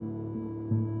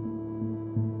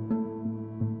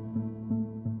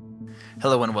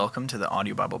Hello and welcome to the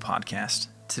Audio Bible Podcast.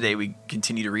 Today we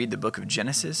continue to read the book of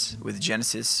Genesis with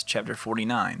Genesis chapter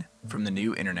 49 from the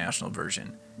New International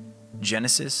Version.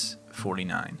 Genesis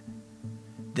 49.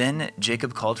 Then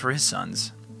Jacob called for his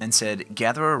sons and said,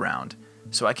 "Gather around,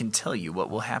 so I can tell you what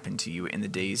will happen to you in the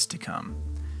days to come.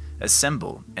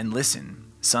 Assemble and listen,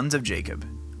 sons of Jacob.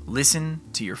 Listen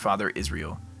to your father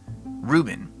Israel.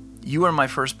 Reuben, you are my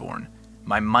firstborn,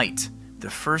 my might,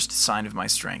 the first sign of my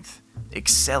strength,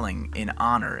 excelling in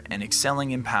honor and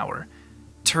excelling in power.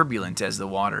 Turbulent as the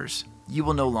waters, you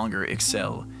will no longer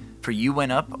excel, for you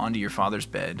went up onto your father's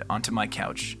bed, onto my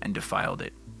couch, and defiled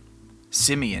it.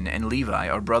 Simeon and Levi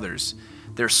are brothers.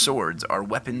 Their swords are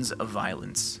weapons of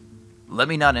violence. Let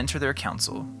me not enter their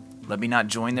council. Let me not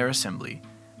join their assembly,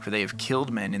 for they have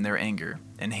killed men in their anger,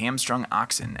 and hamstrung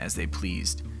oxen as they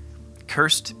pleased.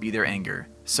 Cursed be their anger,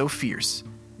 so fierce,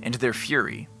 and their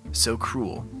fury, so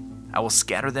cruel. I will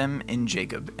scatter them in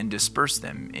Jacob and disperse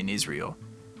them in Israel.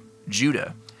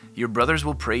 Judah, your brothers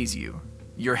will praise you.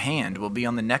 Your hand will be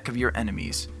on the neck of your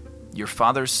enemies. Your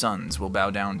father's sons will bow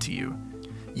down to you.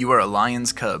 You are a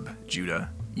lion's cub,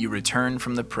 Judah. You return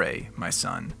from the prey, my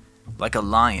son. Like a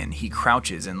lion, he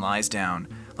crouches and lies down.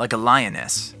 Like a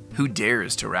lioness, who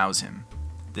dares to rouse him?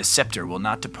 The scepter will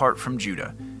not depart from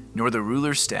Judah, nor the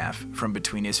ruler's staff from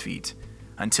between his feet,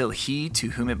 until he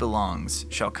to whom it belongs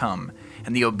shall come,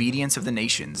 and the obedience of the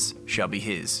nations shall be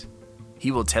his.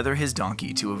 He will tether his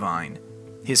donkey to a vine,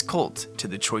 his colt to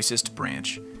the choicest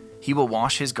branch. He will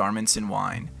wash his garments in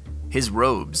wine, his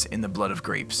robes in the blood of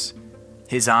grapes.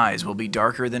 His eyes will be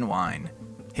darker than wine,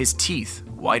 his teeth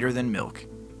whiter than milk.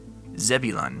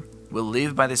 Zebulun will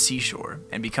live by the seashore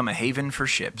and become a haven for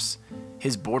ships.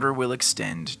 His border will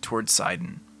extend toward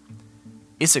Sidon.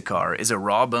 Issachar is a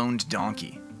raw-boned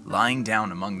donkey, lying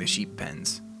down among the sheep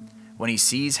pens. When he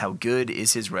sees how good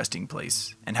is his resting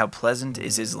place, and how pleasant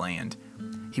is his land,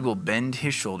 he will bend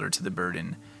his shoulder to the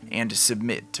burden, and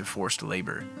submit to forced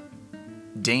labor.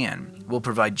 Dan will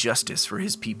provide justice for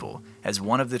his people, as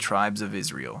one of the tribes of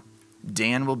Israel.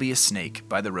 Dan will be a snake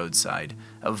by the roadside,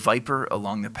 a viper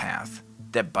along the path,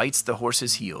 that bites the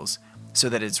horse's heels, so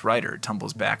that its rider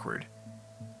tumbles backward.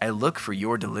 I look for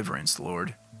your deliverance,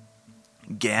 Lord.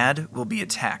 Gad will be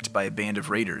attacked by a band of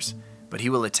raiders, but he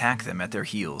will attack them at their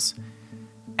heels.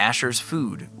 Asher's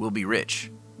food will be rich.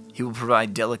 He will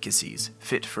provide delicacies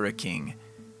fit for a king.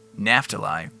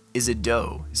 Naphtali is a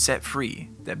doe set free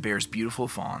that bears beautiful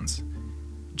fawns.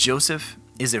 Joseph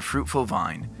is a fruitful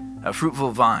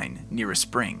vine near a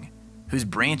spring, whose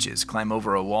branches climb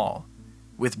over a wall.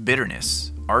 With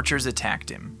bitterness, archers attacked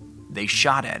him. They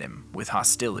shot at him with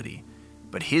hostility,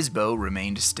 but his bow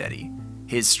remained steady.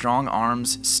 His strong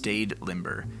arms stayed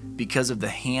limber, because of the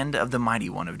hand of the mighty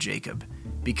one of Jacob,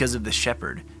 because of the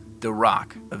shepherd, the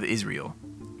rock of Israel,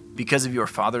 because of your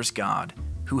father's God,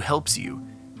 who helps you,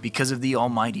 because of the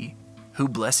Almighty, who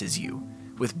blesses you,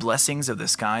 with blessings of the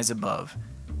skies above,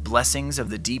 blessings of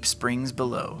the deep springs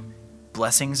below,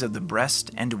 blessings of the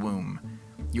breast and womb.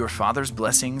 Your father's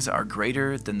blessings are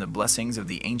greater than the blessings of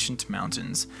the ancient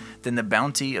mountains, than the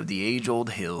bounty of the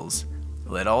age-old hills.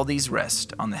 Let all these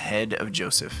rest on the head of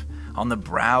Joseph, on the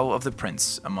brow of the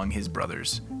prince among his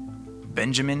brothers.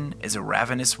 Benjamin is a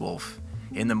ravenous wolf.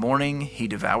 In the morning he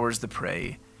devours the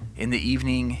prey. In the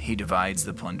evening he divides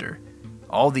the plunder.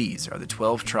 All these are the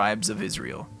 12 tribes of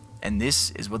Israel, and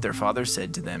this is what their father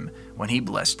said to them when he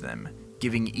blessed them,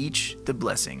 giving each the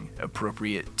blessing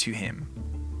appropriate to him.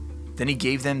 Then he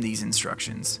gave them these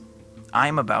instructions. I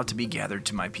am about to be gathered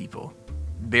to my people.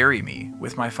 Bury me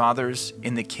with my fathers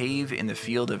in the cave in the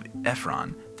field of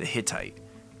Ephron the Hittite,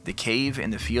 the cave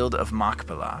in the field of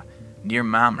Machpelah, near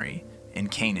Mamre in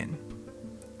Canaan,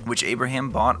 which Abraham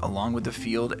bought along with the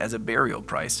field as a burial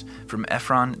price from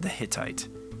Ephron the Hittite.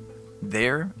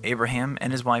 There Abraham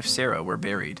and his wife Sarah were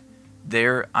buried.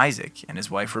 There Isaac and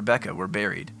his wife Rebekah were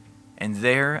buried. And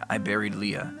there I buried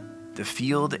Leah. The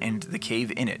field and the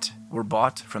cave in it were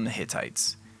bought from the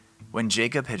Hittites. When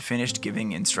Jacob had finished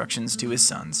giving instructions to his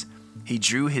sons, he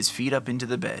drew his feet up into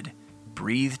the bed,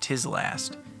 breathed his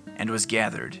last, and was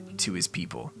gathered to his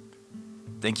people.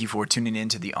 Thank you for tuning in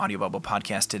to the Audio Bible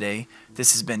Podcast today.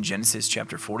 This has been Genesis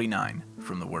chapter 49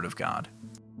 from the Word of God.